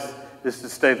Titus is to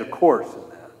stay the course in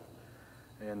that.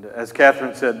 And as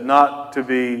Catherine said, not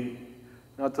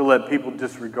to let people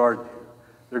disregard you.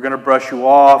 They're going to brush you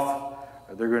off,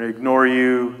 or they're going to ignore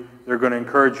you, they're going to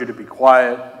encourage you to be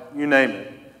quiet, you name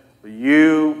it. But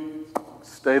you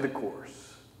stay the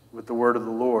course with the word of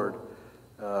the Lord,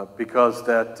 because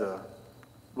that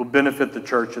will benefit the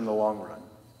church in the long run.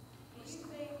 Do you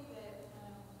think that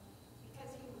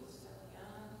because he was so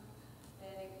young,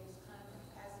 that it was kind of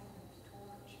passing him the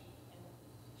torch and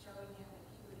showing him that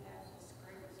he would have this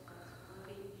great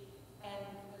responsibility, and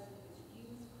because of his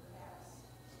youth, perhaps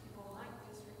people might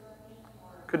disregard him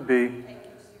or Could be. take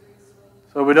him seriously?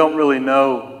 So we don't really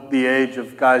know the age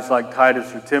of guys like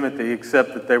Titus or Timothy,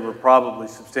 except that they were probably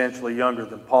substantially younger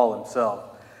than Paul himself.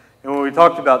 And when we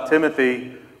talked about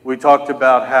Timothy, we talked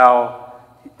about how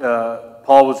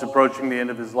Paul was approaching the end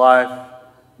of his life,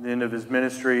 the end of his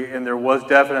ministry, and there was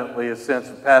definitely a sense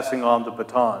of passing on the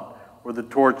baton or the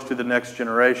torch to the next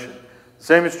generation. The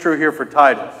same is true here for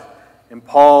Titus. And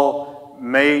Paul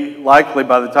may likely,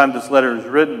 by the time this letter is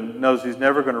written, knows he's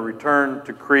never going to return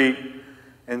to Crete.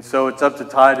 And so it's up to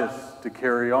Titus to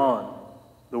carry on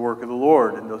the work of the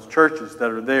Lord in those churches that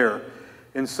are there.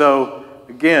 And so,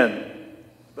 again,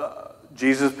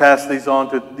 Jesus passed these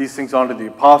things on to the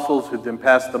apostles, who then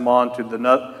passed them on to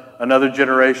another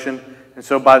generation. And And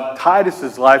so by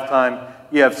Titus's lifetime,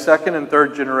 you have second and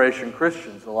third generation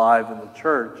Christians alive in the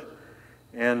church.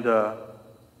 And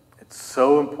it's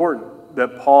so important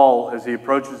that Paul, as he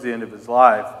approaches the end of his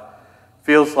life,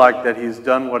 feels like that he's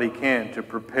done what he can to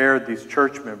prepare these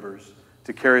church members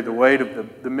to carry the weight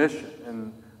of the mission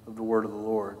and of the word of the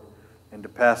Lord, and to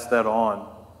pass that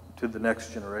on to the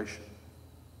next generation.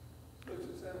 It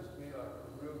sounds to me like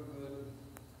a real good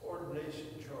ordination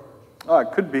charge. Oh,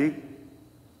 it could be. You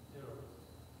know.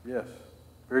 Yes.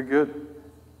 Very good.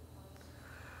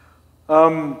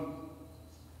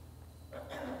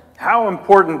 How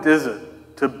important is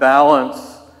it to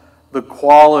balance the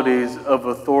qualities of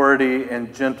authority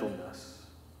and gentleness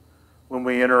when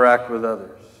we interact with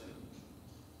others?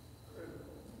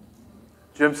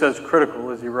 Jim says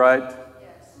critical, is he right? Yes.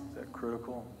 Is that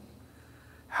critical?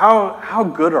 How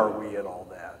good are we at all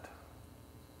that?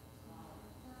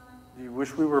 Do you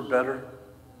wish we were better?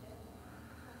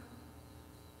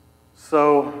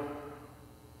 So,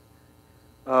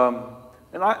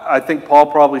 and I think Paul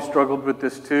probably struggled with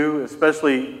this too,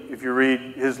 especially if you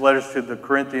read his letters to the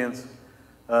Corinthians.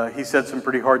 He said some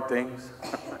pretty hard things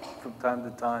from time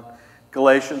to time.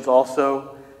 Galatians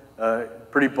also,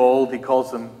 pretty bold. He calls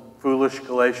them foolish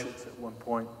Galatians at one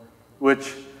point,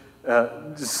 which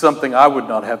is something I would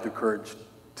not have the courage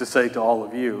to say to all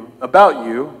of you, about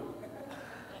you,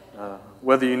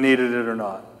 whether you needed it or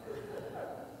not.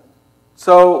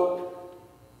 So,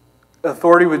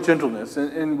 authority with gentleness,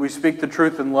 and we speak the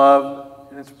truth in love,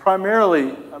 and it's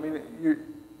primarily,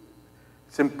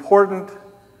 it's important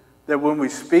that when we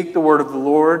speak the word of the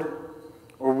Lord,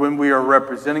 or when we are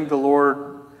representing the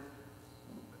Lord,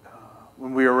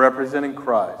 when we are representing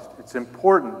Christ, it's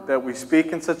important that we speak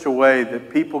in such a way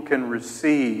that people can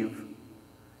receive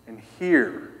and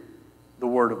hear the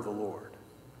word of the Lord,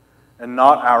 and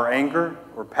not our anger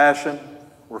or passion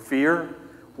or fear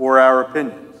or our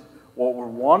opinions. What we're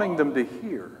wanting them to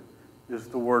hear is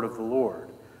the word of the Lord,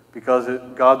 because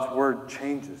God's word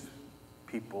changes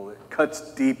people. It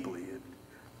cuts deeply. It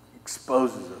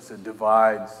exposes us. It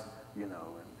divides,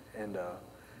 and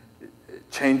it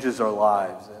changes our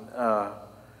lives. And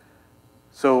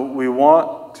so we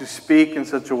want to speak in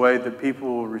such a way that people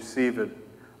will receive it.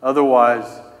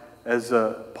 Otherwise, as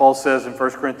Paul says in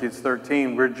 1 Corinthians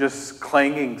 13, we're just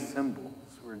clanging cymbals.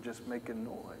 We're just making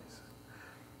noise.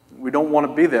 We don't want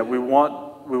to be that. We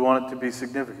want it to be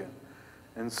significant.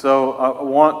 And so I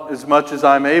want, as much as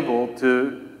I'm able,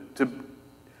 to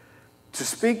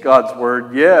speak God's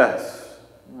word, yes,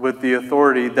 with the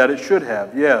authority that it should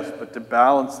have, yes, but to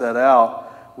balance that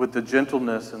out with the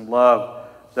gentleness and love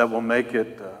that will make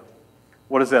it,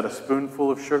 what is that, a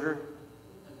spoonful of sugar?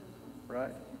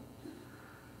 Right?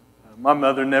 My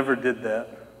mother never did that.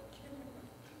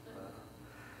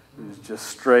 It was just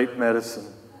straight medicine.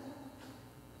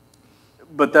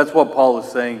 But that's what Paul is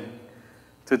saying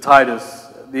to Titus.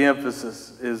 The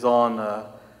emphasis is on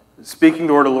speaking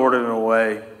the word of the Lord in a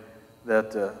way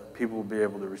that people will be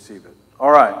able to receive it.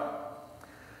 All right.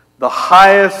 The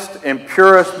highest and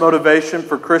purest motivation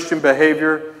for Christian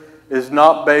behavior is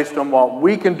not based on what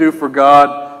we can do for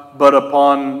God, but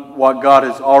upon what God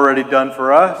has already done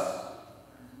for us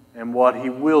and what He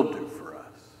will do for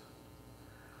us.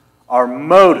 Our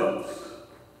motives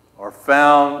are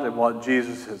found in what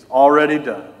Jesus has already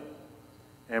done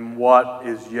and what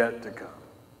is yet to come.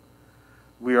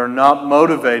 We are not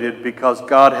motivated because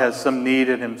God has some need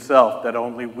in Himself that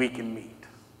only we can meet.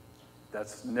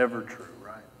 That's never true,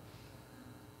 right?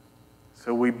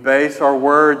 So we base our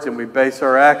words and we base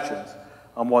our actions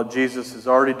on what Jesus has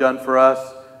already done for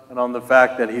us and on the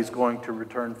fact that He's going to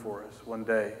return for us one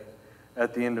day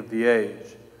at the end of the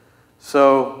age.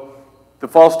 So the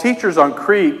false teachers on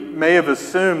Crete may have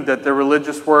assumed that their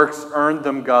religious works earned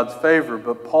them God's favor,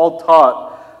 but Paul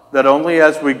taught that only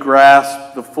as we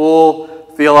grasp the full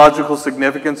theological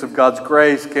significance of God's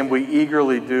grace can we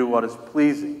eagerly do what is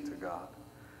pleasing to God.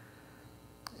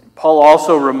 Paul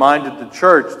also reminded the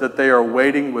church that they are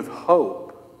waiting with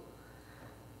hope,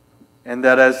 and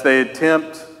that as they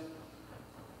attempt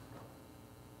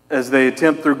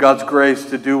through God's grace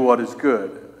to do what is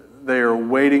good, they are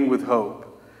waiting with hope,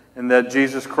 and that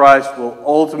Jesus Christ will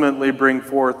ultimately bring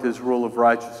forth His rule of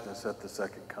righteousness at the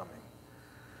second coming.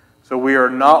 So we are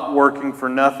not working for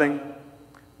nothing.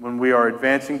 When we are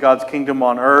advancing God's kingdom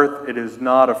on earth, it is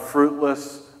not a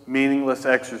fruitless, meaningless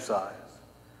exercise.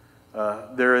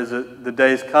 There is the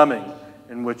day is coming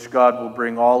in which God will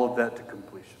bring all of that to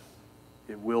completion.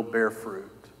 It will bear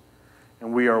fruit.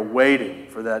 And we are waiting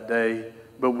for that day,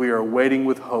 but we are waiting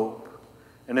with hope.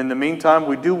 And in the meantime,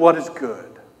 we do what is good.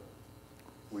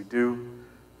 We do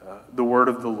the word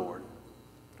of the Lord.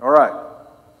 All right.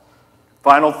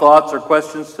 Final thoughts or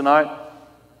questions tonight?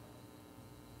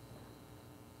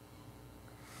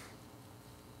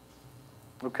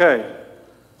 Okay.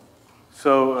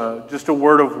 So just a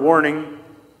word of warning.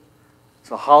 It's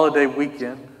a holiday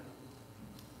weekend.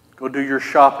 Go do your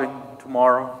shopping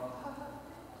tomorrow.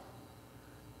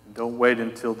 And don't wait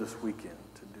until this weekend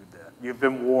to do that. You've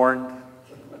been warned.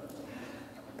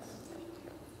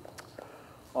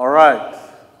 All right.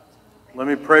 Let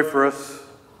me pray for us.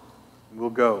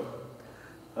 We'll go.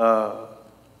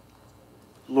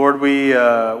 Lord,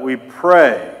 we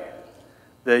pray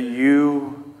that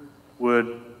you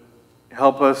would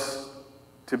help us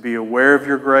to be aware of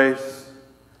your grace,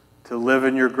 to live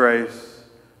in your grace,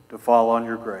 to fall on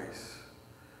your grace,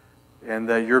 and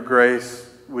that your grace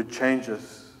would change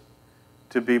us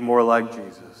to be more like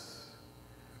Jesus.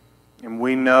 And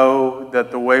we know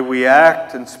that the way we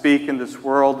act and speak in this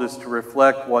world is to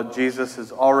reflect what Jesus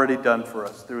has already done for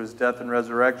us through his death and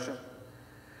resurrection.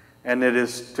 And it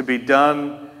is to be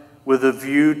done with a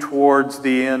view towards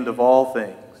the end of all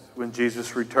things, when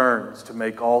Jesus returns to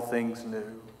make all things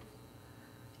new.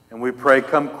 And we pray,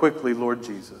 come quickly, Lord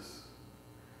Jesus.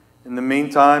 In the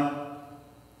meantime,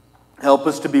 help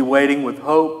us to be waiting with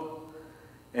hope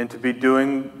and to be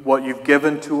doing what you've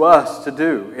given to us to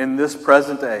do in this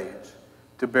present age,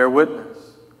 to bear witness,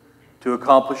 to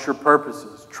accomplish your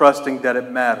purposes, trusting that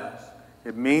it matters.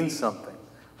 It means something.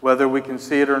 Whether we can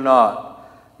see it or not,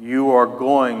 you are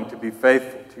going to be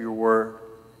faithful to your word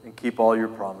and keep all your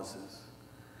promises.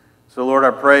 So, Lord,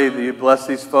 I pray that you bless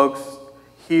these folks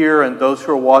here and those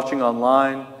who are watching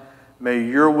online. May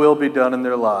your will be done in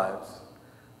their lives.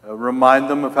 Remind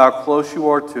them of how close you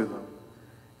are to them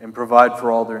and provide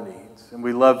for all their needs. And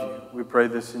we love you. We pray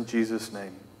this in Jesus'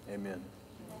 name. Amen.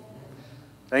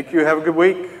 Thank you. Have a good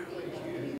week.